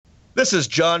This is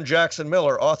John Jackson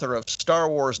Miller, author of Star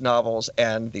Wars novels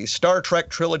and the Star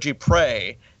Trek trilogy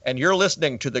Prey, and you're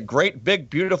listening to the Great Big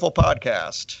Beautiful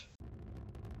Podcast.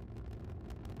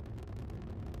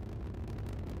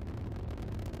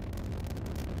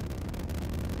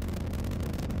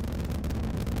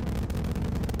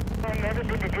 Have you ever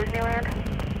been to Disneyland?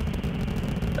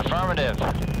 Affirmative.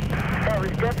 That was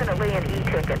definitely an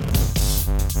e-ticket.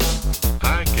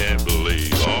 I can't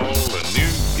believe all the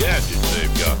new gadgets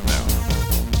they've got now.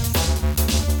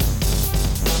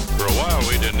 For a while,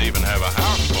 we didn't even have a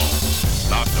house phone,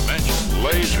 not to mention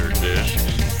laser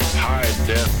discs,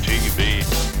 high-def TV.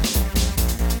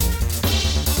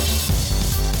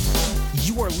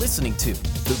 You are listening to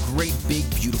the Great Big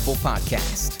Beautiful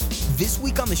Podcast. This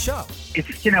week on the show,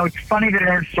 it's funny that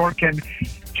Aaron Sorkin,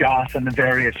 Joss, and the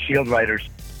various S.H.I.E.L.D. writers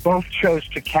both chose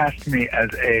to cast me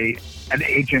as an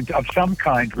agent of some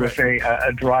kind with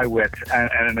a dry wit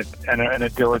and a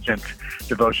diligent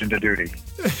devotion to duty.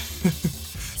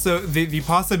 So the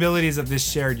possibilities of this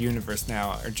shared universe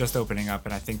now are just opening up,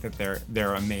 and I think that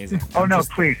they're amazing. Oh, no,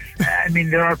 please. I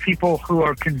mean, there are people who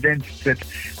are convinced that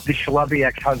the schlubby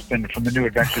ex-husband from The New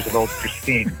Adventures of Old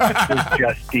Christine is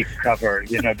just deep cover.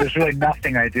 There's really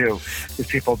nothing I do that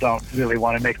people don't really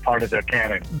want to make part of their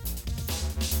canon.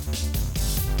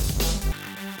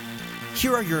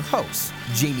 Here are your hosts,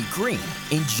 Jamie Green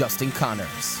and Justin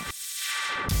Connors.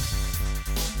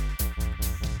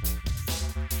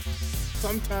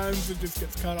 Sometimes it just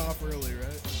gets cut off early,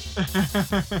 right?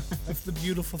 That's the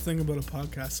beautiful thing about a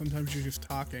podcast. Sometimes you're just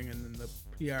talking and then the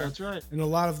PR. That's right. And a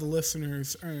lot of the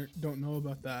listeners don't know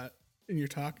about that. And you're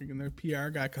talking and their PR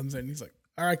guy comes in and he's like,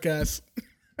 all right, guys.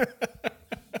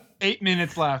 8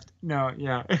 minutes left. No,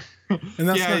 yeah. And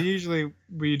that's usually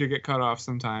we do get cut off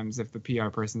sometimes if the PR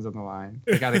person's on the line.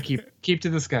 We got to keep to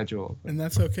the schedule. And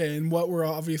that's okay. And what we're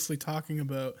obviously talking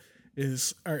about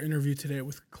is our interview today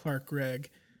with Clark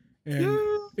Gregg. And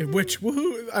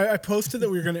I posted that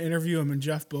we were going to interview him, and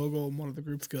Jeff Bogle, one of the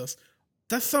groups, goes,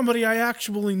 "That's somebody I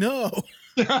actually know."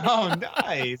 Oh,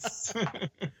 nice.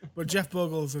 But Jeff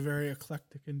Bogle is a very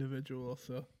eclectic individual,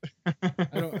 so I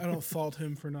don't fault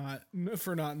him for not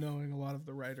knowing a lot of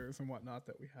the writers and whatnot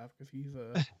that we have, because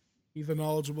he's a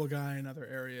knowledgeable guy in other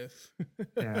areas.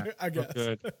 Yeah, I guess.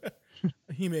 Good.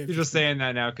 You're just saying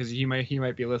that now because he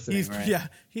might be listening, right? Yeah,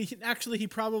 he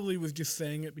probably was just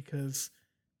saying it because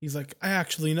he's like, I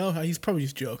actually know how. He's probably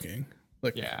just joking.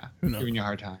 Like, yeah, who knows? Giving you a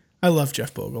hard time. I love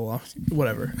Jeff Bogle.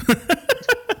 Whatever.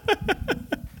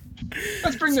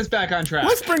 Let's bring this back on track.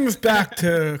 Let's bring this back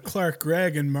to Clark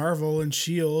Gregg and Marvel and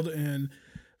S.H.I.E.L.D. And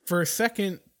for a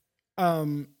second,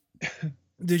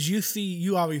 did you see?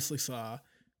 You obviously saw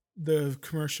the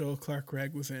commercial Clark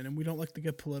Gregg was in, and we don't like to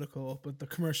get political, but the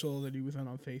commercial that he was in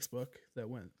on Facebook that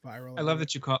went viral. I love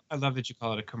that you call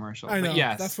it a commercial. I know. But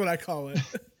yes, that's what I call it.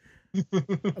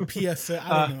 A PSA.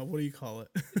 I don't know. What do you call it?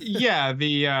 Yeah,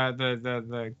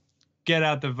 the get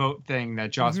out the vote thing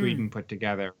that Joss Whedon put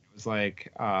together. It was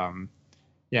like,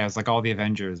 it's like all the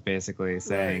Avengers basically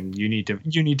saying you need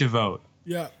to vote.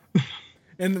 Yeah,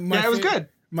 and it was good.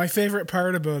 My favorite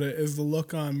part about it is the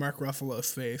look on Mark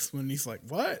Ruffalo's face when he's like,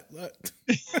 "What?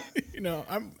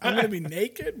 I'm gonna be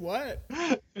naked? What?"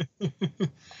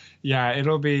 Yeah,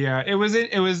 it'll be.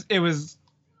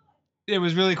 It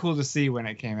was really cool to see when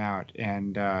it came out,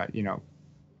 and I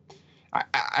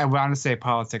want to say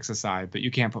politics aside, but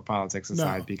you can't put politics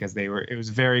aside because it was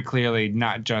very clearly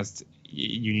not just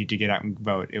you need to get out and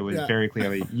vote. It was very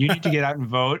clearly you need to get out and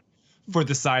vote for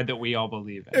the side that we all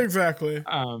believe in. Exactly.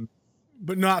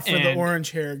 But not for the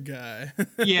orange-haired guy.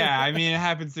 Yeah, I mean, it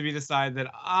happens to be the side that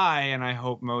I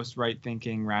hope most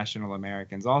right-thinking, rational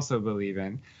Americans also believe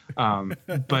in.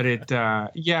 But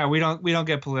we don't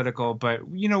get political. But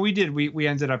we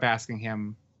ended up asking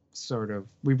him. Sort of,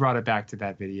 we brought it back to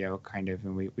that video kind of,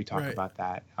 and we talked about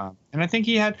that. And I think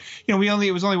he had, it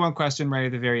was only one question right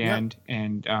at the very end.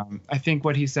 And I think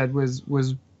what he said was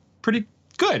pretty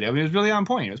good. I mean, it was really on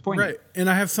point. It was poignant. Right. And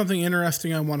I have something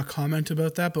interesting I want to comment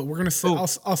about that, but we're going to say,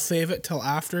 I'll save it till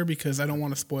after because I don't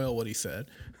want to spoil what he said.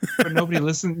 But nobody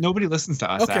listens to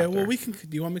us. Okay. After. Well, do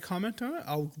you want me to comment on it?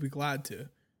 I'll be glad to.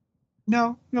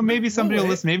 No, maybe somebody will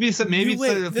listen. Maybe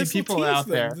a few people out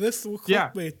there. This will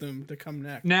clickbait them to come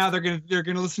next. Now they're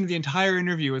gonna listen to the entire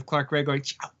interview with Clark Gregg going,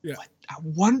 I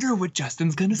wonder what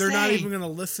Justin's gonna say. They're not even gonna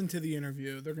listen to the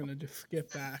interview. They're gonna just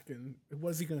skip back and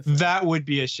what is he gonna say? That would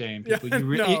be a shame. People.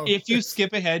 If you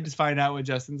skip ahead to find out what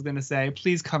Justin's gonna say,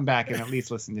 please come back and at least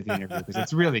listen to the interview because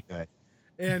it's really good.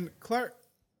 And Clark,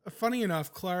 funny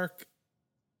enough, Clark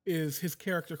is his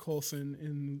character Coulson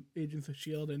in Agents of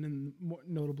S.H.I.E.L.D. and in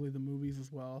notably the movies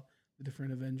as well. the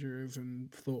different Avengers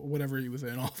and Thor, whatever he was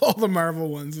in, all the Marvel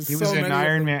ones. He was in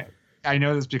Iron Man. I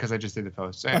know this because I just did the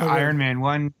post. Iron Man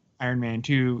 1, Iron Man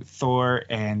 2, Thor,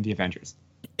 and the Avengers.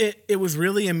 It was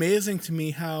really amazing to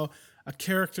me how a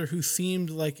character who seemed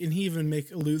like, and he even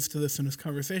alludes to this in his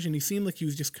conversation, he seemed like he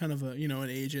was just kind of a, an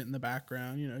agent in the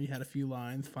background. He had a few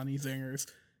lines, funny zingers,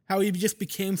 how he just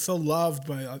became so loved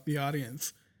by the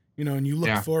audience, and you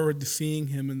look forward to seeing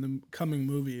him in the coming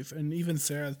movies. And even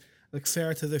Sarah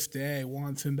to this day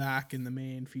wants him back in the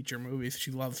main feature movies. She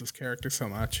loves this character so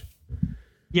much.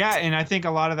 Yeah, and I think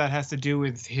a lot of that has to do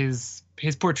with his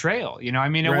portrayal. He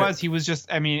was just,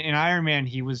 in Iron Man,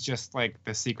 he was just like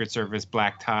the Secret Service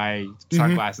black tie,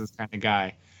 sunglasses kind of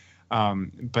guy.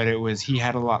 But he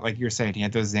had a lot, like you're saying, he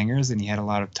had those zingers and he had a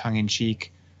lot of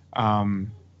tongue-in-cheek,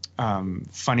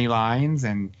 funny lines,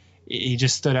 and he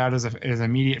just stood out as an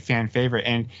immediate fan favorite.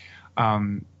 And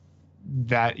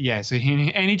so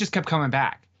he just kept coming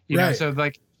back. You know, so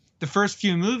like the first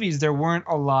few movies, there weren't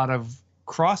a lot of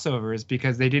crossovers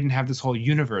because they didn't have this whole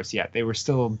universe yet. They were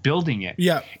still building it.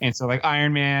 Yeah. And so like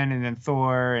Iron Man and then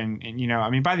Thor and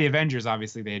by the Avengers,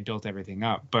 obviously they had built everything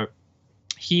up, but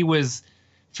he was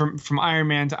from Iron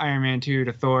Man to Iron Man 2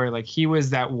 to Thor, like he was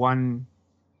that one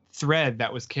thread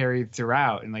that was carried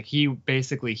throughout. And like he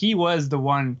was the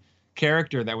one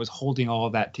character that was holding all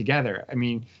of that together. I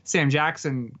mean, Sam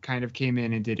Jackson kind of came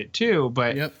in and did it too,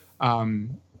 but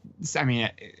unless I'm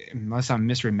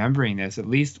misremembering this, at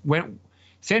least when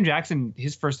Sam Jackson,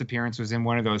 his first appearance was in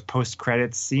one of those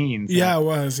post-credits scenes. Yeah, it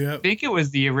was. Yeah, I think it was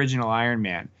the original Iron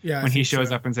Man. Yeah, when he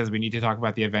shows up and says, "We need to talk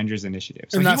about the Avengers Initiative."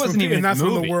 So and he wasn't even. And that's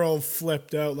when the world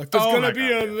flipped out. Like, there's gonna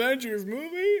be an Avengers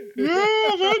movie.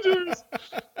 Yeah, Avengers.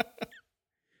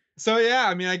 So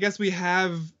yeah, I guess we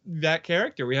have that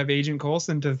character. We have Agent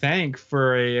Coulson to thank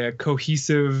for a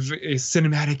cohesive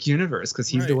cinematic universe because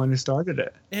he's the one who started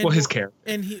it. And his character.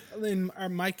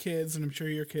 And my kids, and I'm sure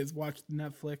your kids, watch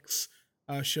Netflix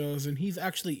shows, and he's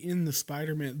actually in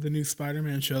the new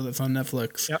Spider-Man show that's on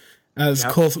Netflix. Yep.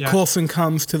 Coulson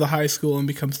comes to the high school and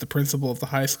becomes the principal of the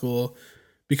high school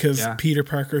because Peter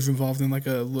Parker's involved in like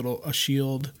a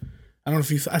SHIELD. I don't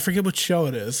know if I forget what show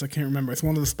it is. I can't remember. It's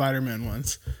one of the Spider-Man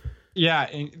ones. Yeah,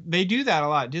 and they do that a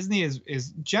lot. Disney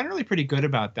is generally pretty good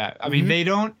about that. I mean, they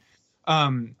don't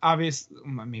obviously,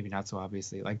 maybe not so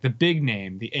obviously, like the big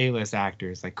name, the A-list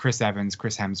actors like Chris Evans,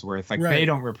 Chris Hemsworth, like they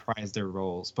don't reprise their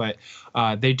roles, but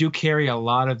they do carry a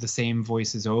lot of the same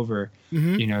voices over.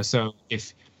 So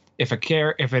if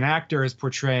an actor is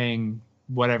portraying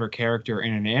whatever character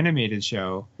in an animated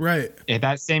show, if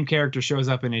that same character shows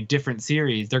up in a different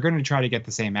series, they're going to try to get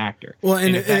the same actor. Well,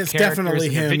 and it's definitely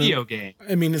him. Video game.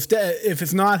 I mean, if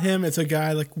it's not him, it's a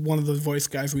guy like one of the voice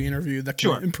guys we interviewed that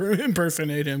can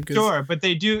impersonate him. Sure, but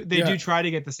they do try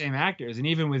to get the same actors, and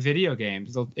even with video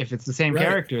games, if it's the same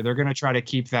character, they're going to try to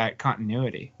keep that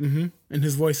continuity. And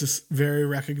his voice is very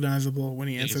recognizable when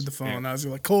he answered the phone. I was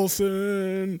like,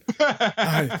 Coulson.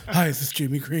 Hi, this is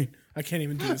Jimmy Green. I can't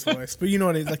even do his voice, but you know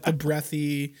what? Like the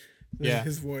breathy,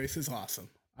 his voice is awesome.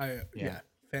 I'm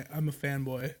a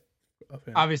fanboy of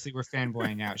him. Obviously, we're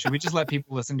fanboying out. Should we just let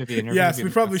people listen to the interview? Yes, we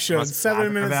probably should.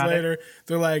 7 minutes later,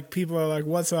 people are like,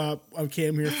 "What's up? I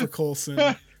came here for Coulson."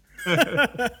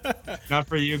 Not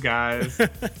for you guys.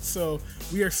 So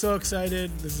we are so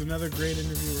excited. This is another great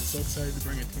interview. We're so excited to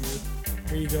bring it to you.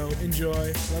 Here you go. Enjoy.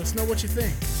 Let us know what you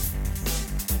think.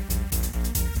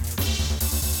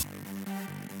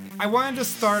 I wanted to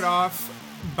start off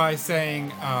by saying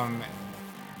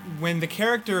when the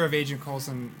character of Agent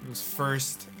Coulson was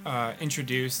first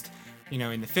introduced,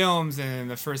 in the films and in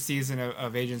the first season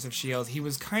of Agents of S.H.I.E.L.D., he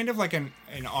was kind of like an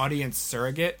audience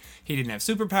surrogate. He didn't have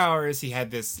superpowers. He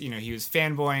had this, he was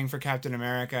fanboying for Captain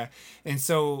America. And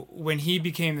so when he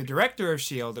became the director of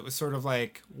S.H.I.E.L.D., it was sort of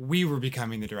like we were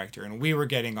becoming the director and we were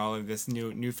getting all of this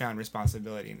newfound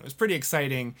responsibility. And it was pretty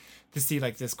exciting to see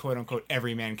like this quote unquote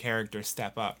everyman character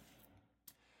step up.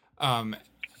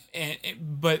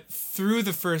 But through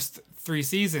the first 3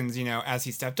 seasons, as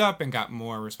he stepped up and got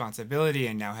more responsibility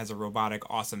and now has a robotic,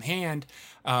 awesome hand,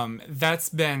 that's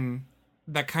been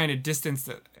that kind of distance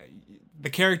that the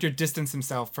character distanced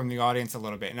himself from the audience a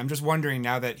little bit. And I'm just wondering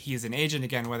now that he's an agent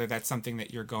again, whether that's something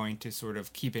that you're going to sort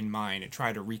of keep in mind and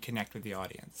try to reconnect with the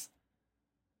audience.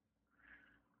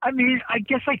 I mean, I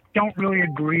guess I don't really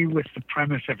agree with the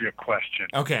premise of your question.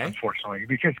 Okay. Unfortunately,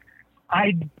 because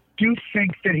I do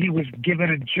think that he was given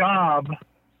a job.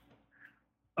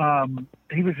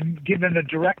 He was given a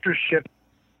directorship,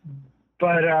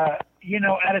 but at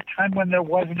a time when there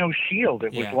was no S.H.I.E.L.D.,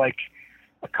 it was like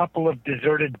a couple of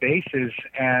deserted bases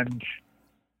and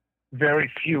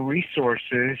very few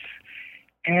resources,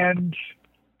 and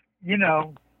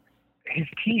his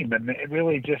team, and it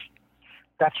really just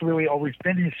that's really always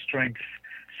been his strength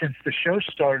since the show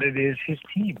started, is his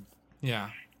team. Yeah.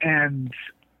 And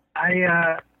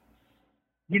I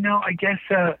guess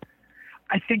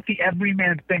I think the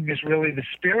everyman thing is really the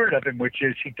spirit of him, which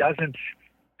is he doesn't,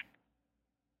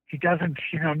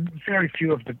 very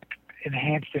few of the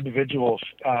enhanced individuals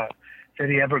that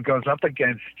he ever goes up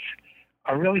against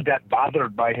are really that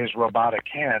bothered by his robotic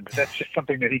hand. That's just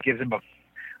something that he gives him a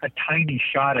tiny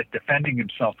shot at defending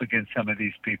himself against some of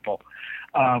these people.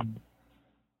 I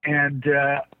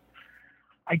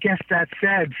guess that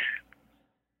said,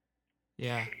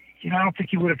 yeah, I don't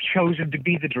think he would have chosen to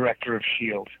be the director of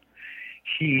S.H.I.E.L.D.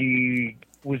 He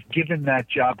was given that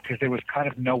job because there was kind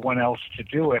of no one else to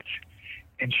do it,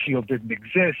 and S.H.I.E.L.D. didn't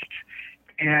exist.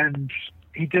 And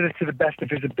he did it to the best of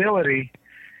his ability,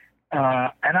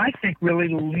 and I think really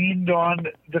leaned on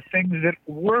the things that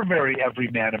were very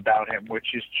everyman about him,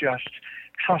 which is just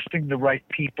trusting the right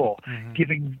people,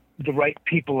 giving the right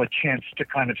people a chance to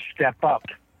kind of step up.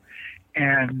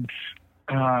 And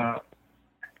I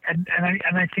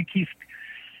think he's,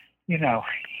 he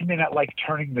may not like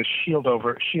turning the shield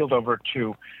over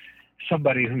to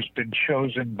somebody who's been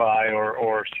chosen by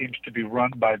or seems to be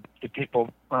run by the people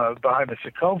behind the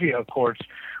Sokovia Accords,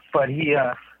 but he's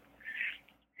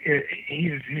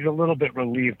a little bit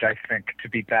relieved, I think, to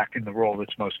be back in the role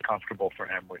that's most comfortable for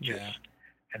him, which is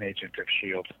an agent of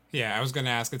S.H.I.E.L.D. Yeah, I was going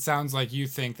to ask. It sounds like you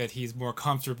think that he's more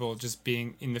comfortable just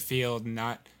being in the field,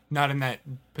 not in that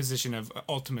position of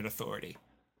ultimate authority.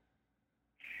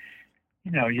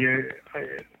 There's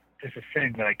a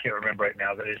thing that I can't remember right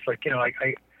now that is like,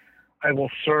 I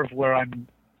will serve where I'm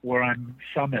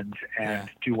summoned and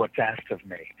do what's asked of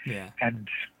me. Yeah. And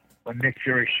when Nick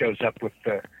Fury shows up with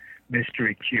the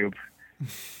mystery cube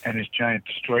and his giant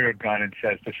destroyer gun and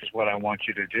says, "This is what I want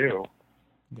you to do,"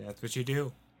 that's what you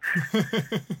do.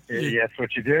 That's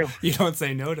what you do. You don't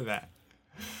say no to that.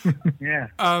 Yeah.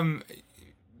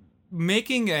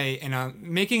 Making an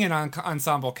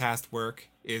ensemble cast work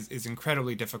is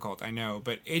incredibly difficult, I know,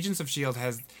 but Agents of S.H.I.E.L.D.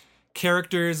 has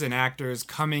characters and actors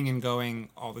coming and going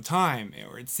all the time,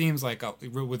 or it seems like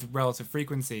with relative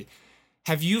frequency.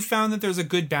 Have you found that there's a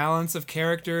good balance of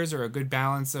characters or a good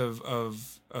balance of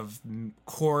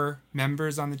core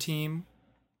members on the team?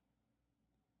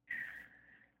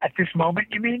 At this moment,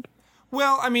 you mean?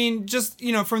 Well, I mean, just,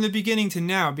 from the beginning to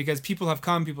now, because people have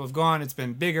come, people have gone, it's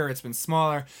been bigger, it's been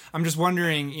smaller. I'm just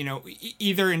wondering,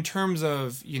 either in terms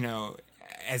of,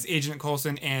 as Agent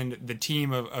Coulson and the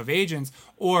team of agents,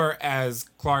 or as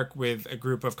Clark with a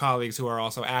group of colleagues who are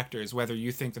also actors, whether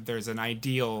you think that there's an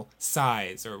ideal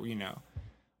size or,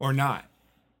 or not.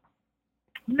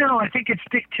 No, I think it's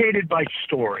dictated by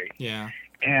story. Yeah.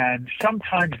 And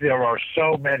sometimes there are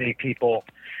so many people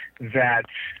that,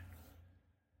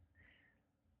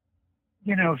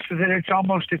 so that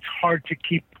it's hard to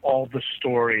keep all the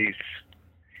stories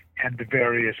and the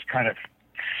various kind of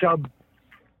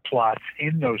subplots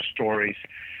in those stories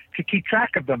to keep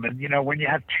track of them. And, when you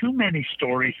have too many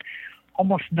stories,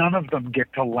 almost none of them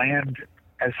get to land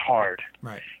as hard.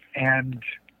 Right. And,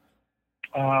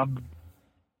 and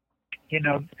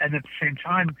at the same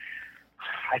time,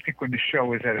 I think when the show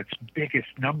was at its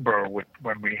biggest number,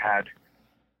 when we had,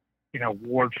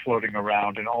 Ward floating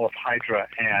around and all of Hydra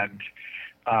and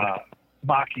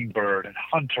Mockingbird and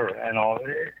Hunter and all,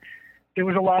 there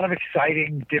was a lot of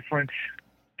exciting, different,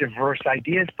 diverse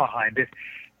ideas behind it.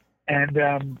 And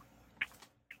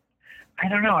I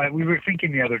don't know, we were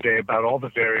thinking the other day about all the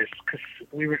various, because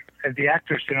we were, as the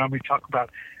actors, we talk about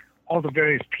all the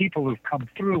various people who've come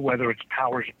through, whether it's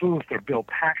Powers Booth or Bill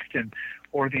Paxton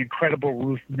or the incredible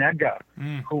Ruth Negga,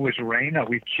 who was Raina.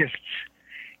 We've just,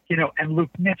 and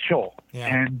Luke Mitchell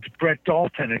and Brett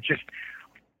Dalton. It just,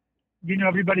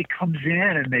 everybody comes in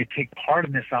and they take part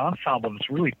in this ensemble. It's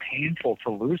really painful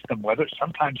to lose them, whether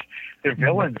sometimes they're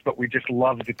villains, but we just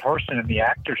love the person and the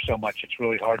actor so much. It's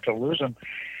really hard to lose them.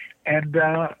 And,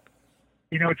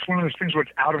 it's one of those things where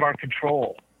it's out of our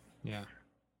control. Yeah.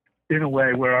 In a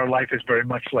way where our life is very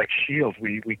much like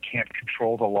S.H.I.E.L.D. We can't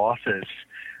control the losses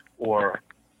or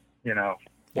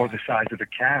the size of the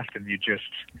cast, and you just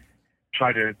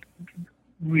try to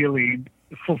really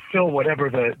fulfill whatever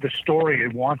the story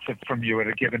wants it from you at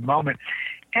a given moment.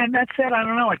 And that said, I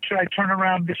don't know, I turn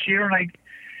around this year and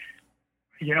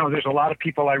there's a lot of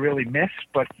people I really miss,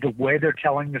 but the way they're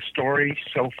telling the story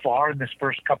so far in this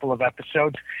first couple of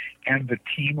episodes and the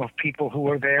team of people who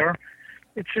are there,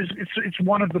 it's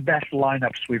one of the best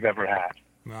lineups we've ever had.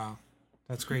 Wow.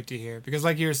 That's great to hear. Because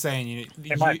like you were saying,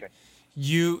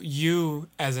 you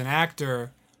as an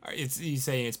actor you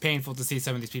say it's painful to see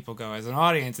some of these people go. As an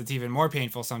audience, it's even more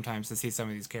painful sometimes to see some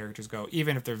of these characters go.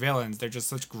 Even if they're villains, they're just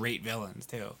such great villains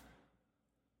too.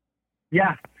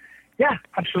 Yeah,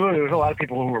 absolutely. There's a lot of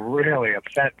people who were really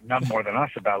upset, none more than us,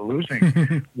 about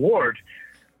losing Ward.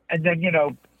 And then,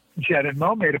 Jed and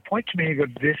Mo made a point to me. He goes,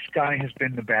 this guy has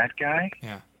been the bad guy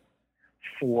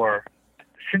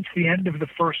since the end of the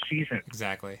first season.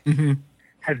 Exactly.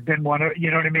 Has been one of, you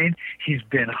know what I mean? He's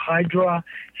been Hydra.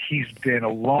 He's been a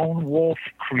lone wolf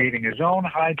creating his own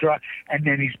Hydra. And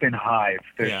then he's been Hive.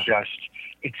 There's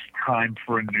it's time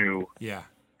for a new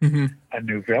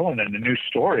villain and a new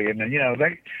story. And then,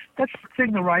 that's the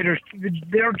thing. The writers,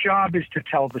 their job is to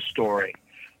tell the story.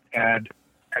 And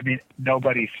I mean,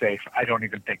 nobody's safe. I don't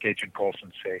even think Agent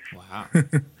Coulson's safe. Wow.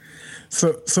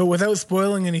 So without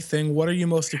spoiling anything, what are you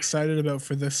most excited about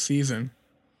for this season?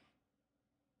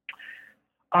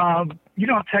 I'll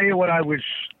tell you what I was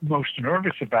most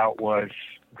nervous about was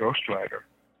Ghost Rider.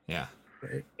 Yeah.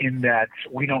 In that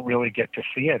we don't really get to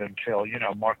see it until,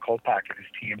 Mark Kolpak and his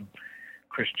team,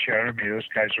 Chris Cheremy, those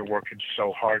guys are working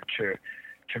so hard to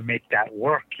make that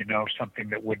work, something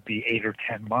that would be 8 or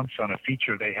 10 months on a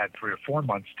feature they had 3 or 4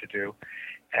 months to do,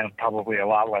 and probably a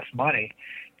lot less money.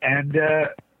 And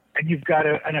you've got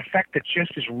an effect that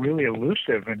just is really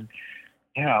elusive and,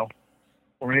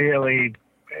 really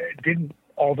didn't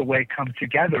all the way come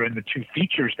together in the 2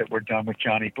 features that were done with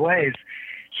Johnny Blaze.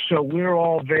 So we're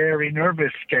all very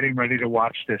nervous getting ready to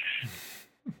watch the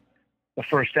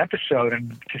first episode,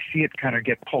 and to see it kind of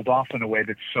get pulled off in a way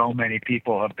that so many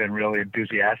people have been really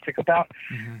enthusiastic about,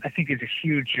 I think is a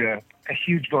huge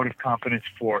vote of confidence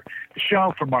for the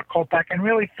show, for Mark Kolpak, and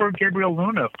really for Gabriel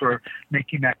Luna for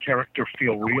making that character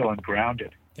feel real and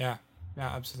grounded. Yeah,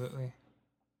 absolutely.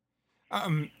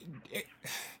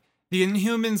 The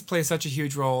Inhumans play such a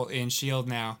huge role in S.H.I.E.L.D.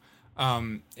 now.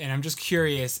 And I'm just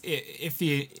curious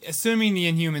assuming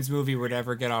the Inhumans movie would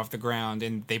ever get off the ground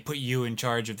and they put you in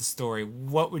charge of the story,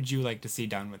 what would you like to see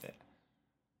done with it?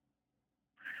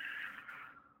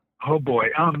 Oh boy.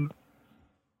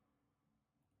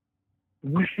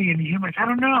 With the Inhumans, I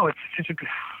don't know. It's such a good,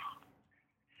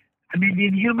 the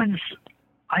Inhumans,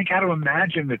 I got to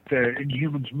imagine that the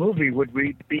Inhumans movie would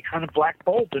be kind of Black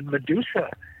Bolt and Medusa.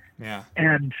 Yeah.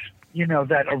 And,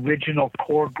 that original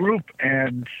core group,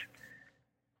 and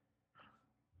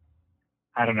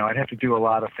I don't know. I'd have to do a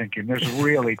lot of thinking. There's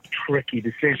really tricky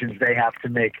decisions they have to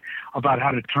make about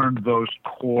how to turn those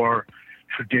core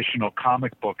traditional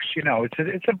comic books.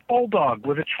 It's a bulldog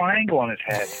with a triangle on his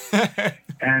head,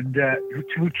 and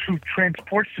who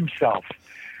transports himself.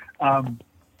 I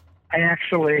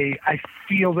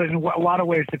feel that in a lot of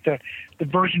ways that the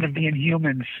version of the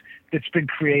Inhumans that's been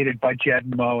created by Jed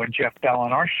and Mo and Jeff Bell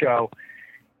on our show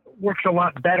works a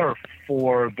lot better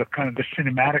for the kind of the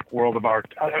cinematic world of our,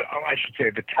 I should say,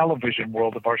 the television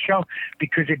world of our show,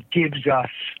 because it gives us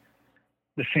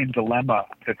the same dilemma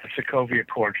that the Sokovia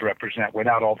Accords represent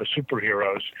without all the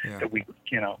superheroes that we,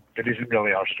 that isn't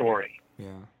really our story.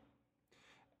 Yeah.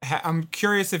 I'm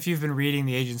curious if you've been reading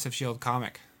the Agents of S.H.I.E.L.D.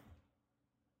 comic.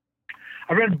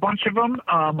 I read a bunch of them.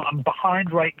 I'm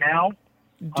behind right now.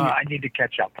 I need to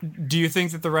catch up. Do you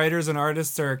think that the writers and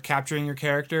artists are capturing your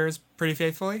characters pretty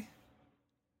faithfully?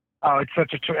 Oh, it's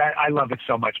such I love it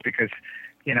so much because,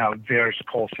 there's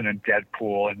Coulson and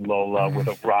Deadpool and Lola with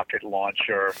a rocket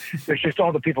launcher. There's just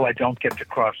all the people I don't get to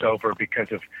cross over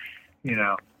because of,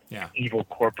 evil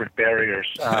corporate barriers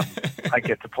I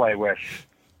get to play with.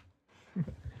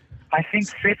 I think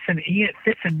Fitz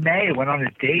and May went on a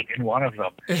date in one of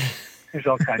them. There's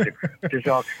all kinds of.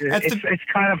 It's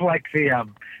kind of like the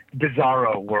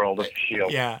bizarro world of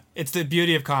S.H.I.E.L.D. Yeah, it's the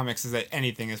beauty of comics is that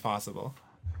anything is possible.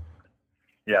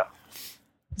 Yeah.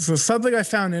 So something I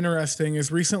found interesting is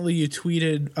recently you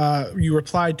tweeted, you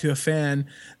replied to a fan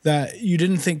that you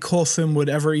didn't think Coulson would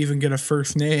ever even get a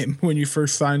first name when you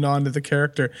first signed on to the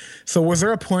character. So was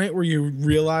there a point where you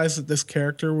realized that this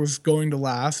character was going to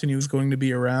last and he was going to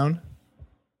be around?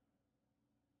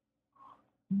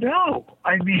 No,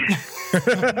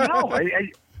 no.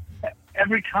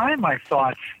 Every time I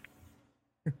thought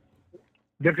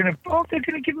they're gonna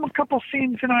give him a couple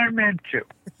scenes in Iron Man 2.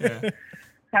 Yeah.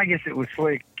 I guess it was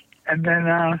like, and then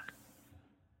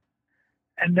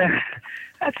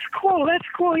that's cool.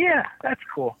 Yeah, that's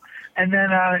cool. And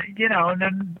then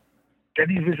and then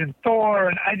he was in Thor,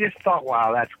 and I just thought,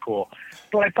 wow, that's cool.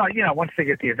 But I thought, once they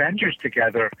get the Avengers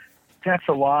together, that's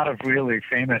a lot of really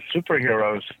famous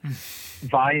superheroes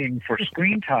vying for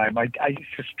screen time. I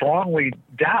strongly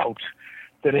doubt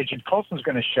that Agent Coulson's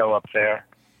going to show up there.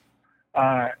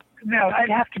 No, I'd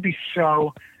have to be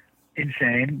so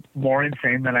insane, more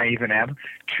insane than I even am,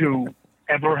 to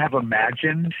ever have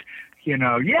imagined he's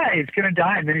going to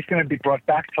die, and then he's going to be brought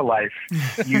back to life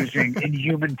using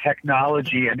inhuman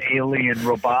technology and alien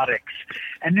robotics.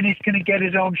 And then he's going to get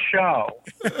his own show.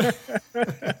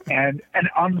 And an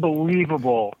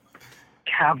unbelievable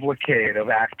cavalcade of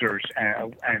actors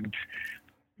and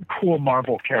cool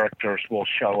Marvel characters will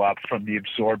show up, from the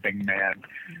absorbing man,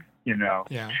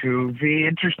 to the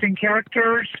interesting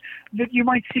characters that you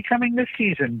might see coming this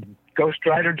season. Ghost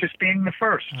Rider just being the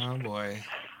first. Oh, boy.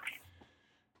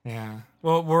 Yeah.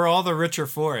 Well, we're all the richer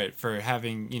for it, for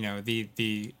having,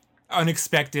 the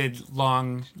unexpected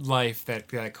long life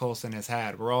that Coulson has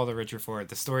had. We're all the richer for it.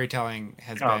 The storytelling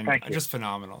has been just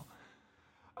phenomenal.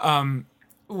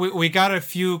 We got a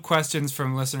few questions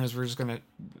from listeners. We're just going to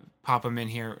pop them in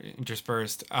here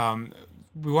interspersed.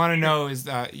 We want to know, is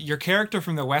your character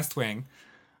from The West Wing,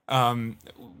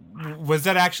 was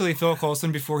that actually Phil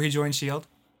Coulson before he joined S.H.I.E.L.D.?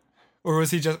 Or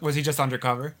was he just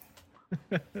undercover?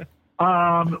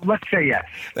 Let's say yes.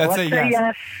 Let's say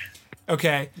yes.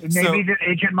 Okay. Maybe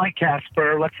Agent Mike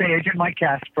Casper. Let's say Agent Mike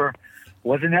Casper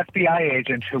was an FBI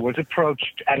agent who was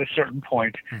approached at a certain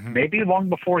point, maybe long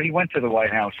before he went to the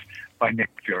White House, by Nick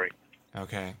Fury.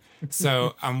 Okay.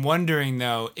 So I'm wondering,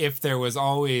 though, if there was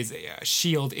always a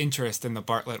S.H.I.E.L.D. interest in the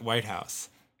Bartlet White House.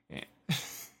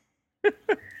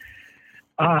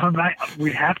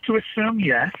 We have to assume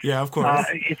yes. Yeah, of course.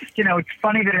 It's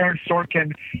funny that Aaron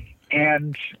Sorkin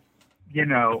and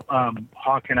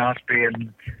Hawk and Osprey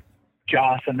and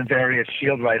Joss and the various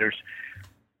S.H.I.E.L.D. writers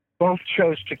both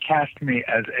chose to cast me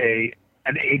as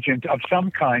an agent of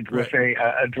some kind, with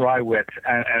a dry wit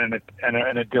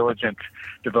and a diligent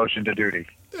devotion to duty.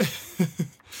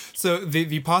 So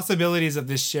the possibilities of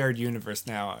this shared universe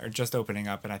now are just opening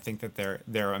up, and I think that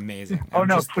they're amazing.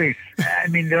 Please. I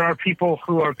mean, there are people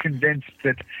who are convinced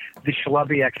that the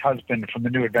schlubby ex-husband from The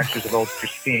New Adventures of Old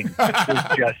Christine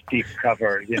is just deep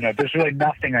cover. There's really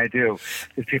nothing I do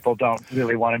that people don't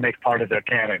really want to make part of their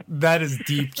canon. That is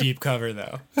deep cover,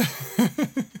 though.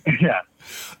 Yeah.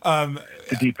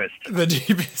 The deepest. The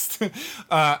deepest.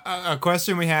 A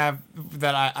question we have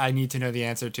that I need to know the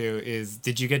answer to is,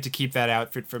 did you get to keep that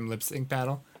outfit from Lip Sync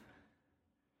Battle?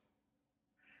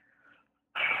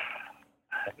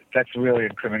 That's a really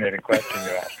incriminating question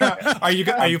to ask.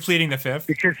 Are you pleading the fifth?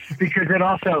 Because it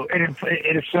also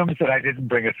it assumes that I didn't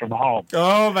bring it from home.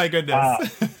 Oh my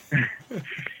goodness.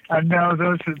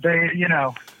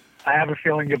 No, I have a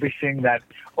feeling you'll be seeing that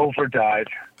overdyed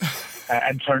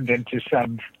and turned into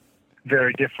some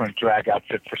very different drag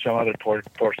outfit for some other poor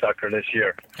sucker this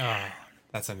year. Oh,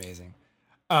 that's amazing.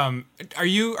 Are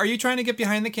you trying to get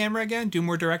behind the camera again? Do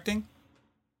more directing?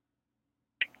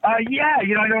 Yeah,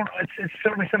 I don't. It's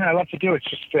certainly something I love to do. It's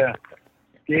just the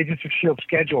Agents of S.H.I.E.L.D.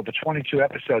 schedule, the 22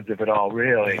 episodes of it all,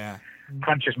 really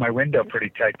punches my window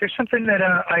pretty tight. There's something that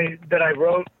I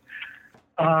wrote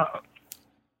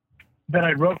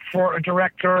for a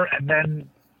director, and then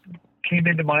came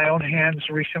into my own hands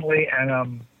recently,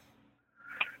 and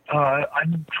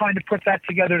I'm trying to put that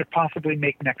together to possibly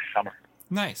make next summer.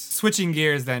 Nice. Switching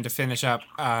gears then to finish up,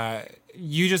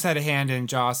 you just had a hand in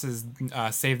Joss's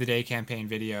Save the Day campaign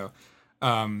video.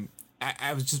 I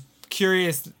was just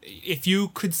curious, if you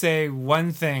could say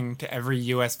one thing to every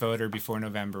U.S. voter before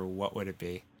November, what would it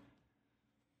be?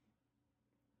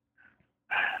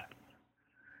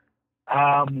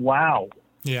 Wow.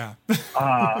 Yeah.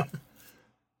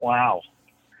 Wow.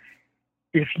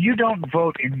 If you don't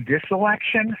vote in this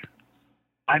election,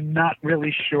 I'm not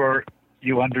really sure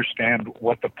you understand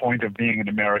what the point of being an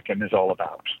American is all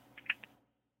about.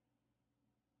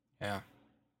 Yeah.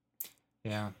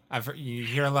 Yeah. You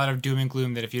hear a lot of doom and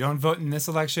gloom that if you don't vote in this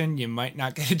election, you might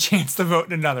not get a chance to vote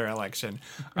in another election.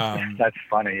 That's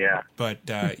funny, yeah. But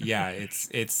yeah,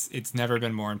 it's never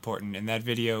been more important. And that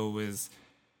video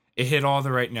it hit all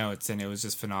the right notes, and it was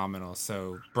just phenomenal.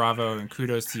 So bravo and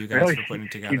kudos to you guys for putting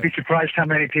it together. You'd be surprised how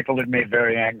many people it made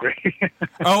very angry.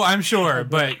 Oh, I'm sure.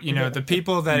 But, the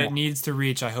people that it needs to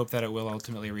reach, I hope that it will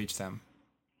ultimately reach them.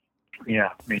 Yeah,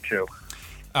 me too.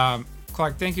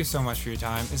 Clark, thank you so much for your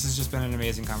time. This has just been an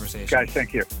amazing conversation. Guys,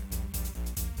 thank you.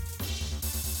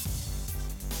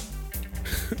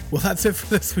 Well, that's it for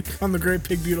this week on the Great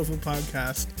Big Beautiful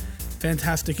Podcast.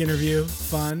 Fantastic interview.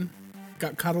 Fun.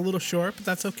 Got cut a little short, but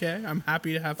that's okay. I'm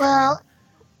happy to have fun.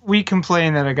 We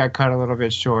complain that it got cut a little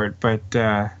bit short, but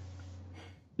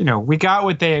we got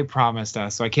what they promised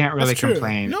us, so I can't really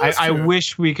complain. I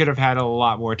wish we could have had a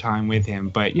lot more time with him,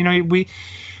 but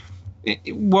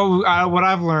what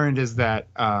I've learned is that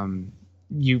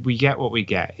we get what we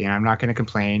get. I'm not going to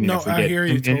complain. No, if we I get hear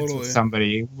you 10 minutes totally. with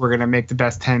somebody, we're going to make the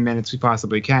best 10 minutes we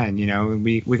possibly can.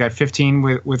 We got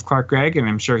 15 with Clark Gregg, and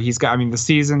I'm sure he's got. I mean, the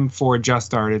season 4 just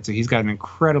started, so he's got an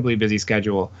incredibly busy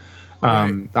schedule.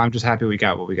 I'm just happy we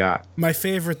got what we got. My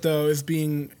favorite though is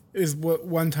what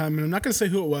one time, and I'm not going to say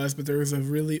who it was, but there was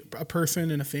a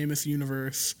person in a famous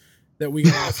universe that we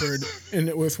got offered, and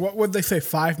it was, what would they say,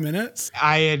 5 minutes?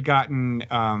 I had gotten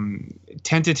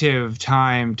tentative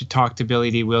time to talk to Billy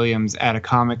D. Williams at a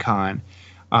Comic-Con.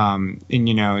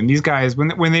 And these guys,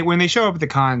 when they show up at the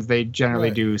cons, they generally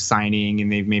do signing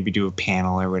and they maybe do a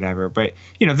panel or whatever. But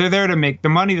they're there to make the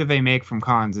money that they make from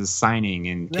cons is signing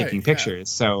and taking pictures.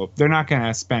 So they're not going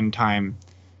to spend time,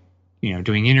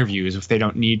 doing interviews if they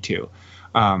don't need to.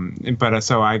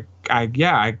 So I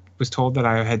was told that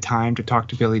I had time to talk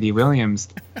to Billy D. Williams.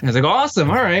 And I was like,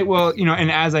 awesome. All right. Well,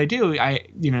 and as I do,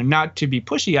 not to be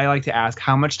pushy, I like to ask,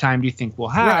 how much time do you think we'll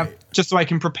have just so I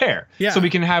can prepare? Yeah. So we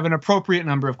can have an appropriate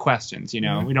number of questions. We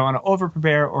don't want to over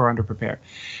prepare or under prepare.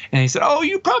 And he said, oh,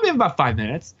 you probably have about 5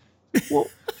 minutes. Well,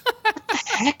 what the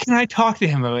heck can I talk to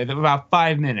him about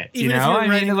 5 minutes?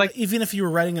 Even if you were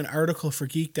writing an article for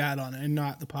Geek Dad on it and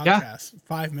not the podcast,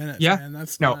 5 minutes. Yeah. Man,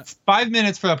 that's 5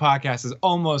 minutes for the podcast is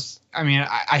almost,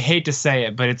 I hate to say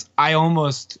it, but it's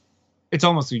almost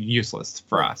useless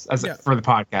for us for the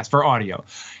podcast, for audio.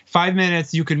 5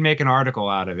 minutes, you could make an article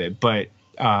out of it, but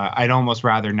I'd almost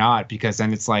rather not, because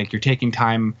then it's like you're taking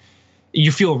time.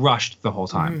 You feel rushed the whole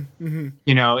time, and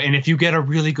if you get a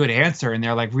really good answer and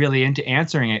they're like really into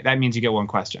answering it, that means you get one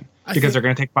question because they're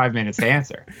going to take 5 minutes to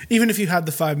answer. Even if you had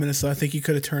the 5 minutes, though, I think you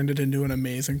could have turned it into an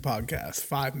amazing podcast.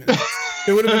 5 minutes.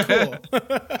 It would have been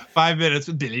cool. 5 minutes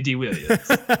with Billy D. Williams.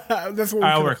 That's what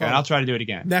I'll work on it. I'll try to do it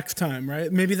again. Next time,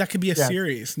 right? Maybe that could be a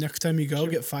series. Next time you go,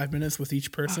 get 5 minutes with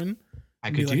each person.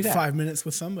 I could do that. 5 minutes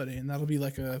with somebody, and that'll be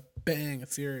like a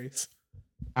series.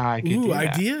 I could do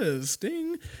that. Ideas,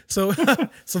 ding. So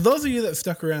those of you that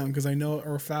stuck around, because I know,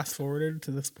 or fast forwarded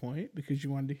to this point because you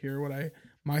wanted to hear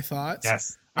my thoughts.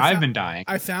 Yes, I've been dying.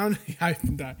 I've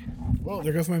been dying. Whoa,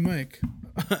 there goes my mic.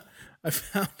 I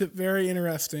found it very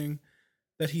interesting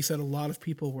that he said a lot of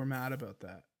people were mad about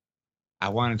that. I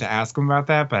wanted to ask him about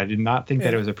that, but I did not think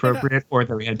that it was appropriate or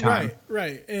that we had time.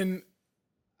 Right. And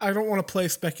I don't want to play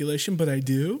speculation, but I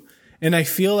do. And I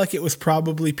feel like it was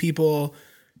probably people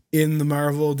in the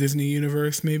Marvel Disney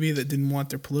universe maybe that didn't want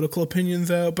their political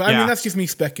opinions out. But I mean, that's just me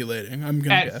speculating. I'm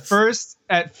going to guess.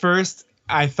 At first,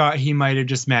 I thought he might have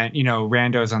just meant,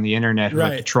 randos on on who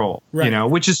like to troll,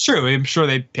 which is true. I'm sure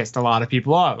they pissed a lot of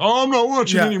people off. Oh, I'm not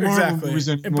watching any Marvel movies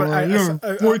anymore.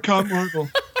 Boycott Marvel,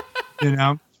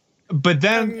 But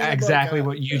then exactly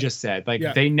what you just said. Like,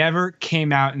 they never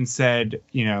came out and said,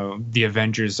 the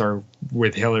Avengers are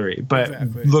with Hillary. But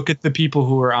look at the people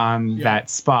who were on that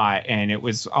spot. And it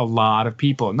was a lot of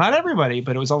people. Not everybody,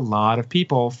 but it was a lot of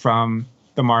people from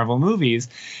the Marvel movies.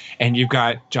 And you've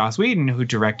got Joss Whedon, who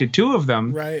directed 2 of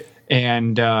them. Right.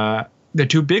 And the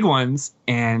 2 big ones.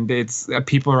 And it's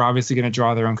people are obviously going to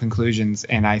draw their own conclusions.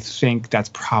 And I think that's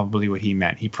probably what he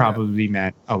meant. He probably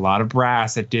meant a lot of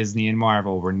brass at Disney and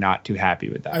Marvel were not too happy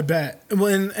with that. I bet.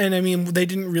 Well, and I mean, they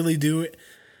didn't really do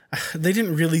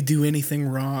anything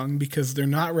wrong because they're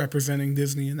not representing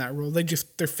Disney in that role.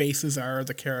 Their faces are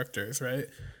the characters, right?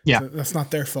 Yeah. So that's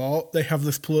not their fault. They have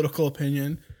this political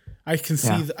opinion. I can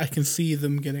see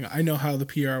them getting. I know how the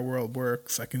PR world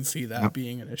works. I can see that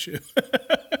being an issue.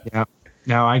 Yeah.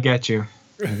 No, I get you.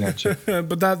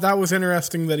 But that was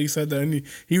interesting that he said that, and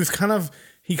he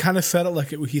said it like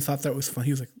he thought that was fun.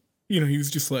 He was like, he was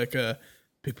just like, a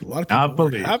lot of people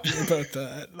were happy about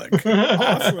that. Like,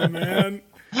 awesome, man.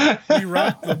 He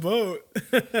rocked the boat.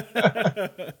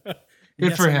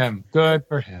 Good for him. Good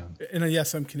for him. And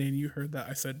yes, I'm Canadian. You heard that.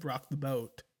 I said rock the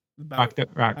boat. Rock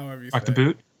the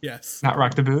boot? Yes. Not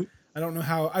rock the boot? I don't know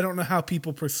how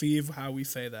people perceive how we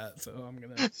say that, so I'm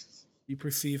gonna. You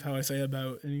perceive how I say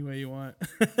about any way you want.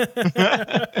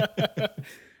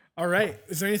 All right.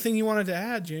 Is there anything you wanted to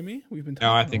add, Jamie? We've been talking.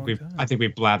 No, I think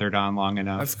we've blathered on long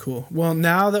enough. That's cool. Well,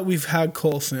 now that we've had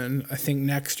Coulson, I think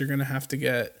next you're gonna have to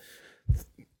get.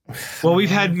 Well, we've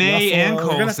had May and Coulson.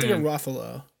 We're gonna have to get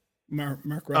Ruffalo, Mark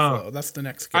Ruffalo. That's the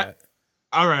next guy.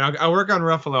 All right, I'll work on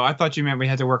Ruffalo. I thought you meant we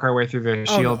had to work our way through the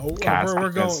Shield cast.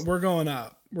 We're going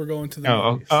up. We're going to the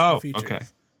movies, the features. Okay.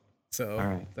 So all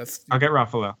right. I'll get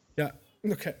Ruffalo. Yeah.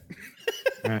 Okay.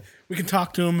 All right. We can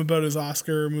talk to him about his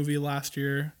Oscar movie last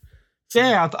year. So,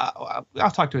 yeah,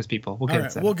 I'll talk to his people. We'll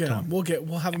get We'll get him.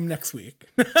 We'll have him next week.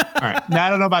 All right. Now I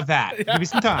don't know about that. Give me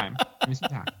some time.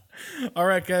 All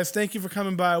right, guys. Thank you for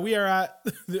coming by. We are at.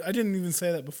 I didn't even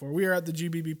say that before. We are at the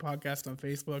GBB Podcast on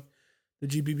Facebook, the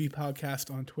GBB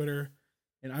Podcast on Twitter,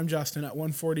 and I'm Justin at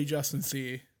 140 Justin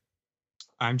C.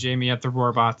 I'm Jamie at the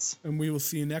Roarbots. And we will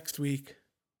see you next week,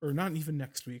 or not even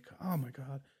next week. Oh my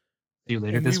God. See you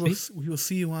later this week. We will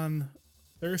see you on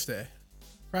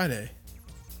Friday.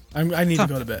 I need to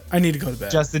go to bed. I need to go to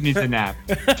bed. Justin needs a nap.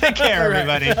 Take care,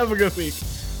 everybody. Have a good week.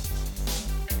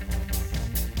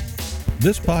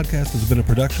 This podcast has been a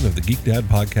production of the Geek Dad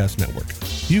Podcast Network.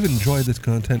 If you've enjoyed this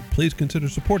content, please consider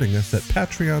supporting us at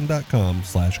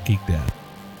patreon.com/geekdad.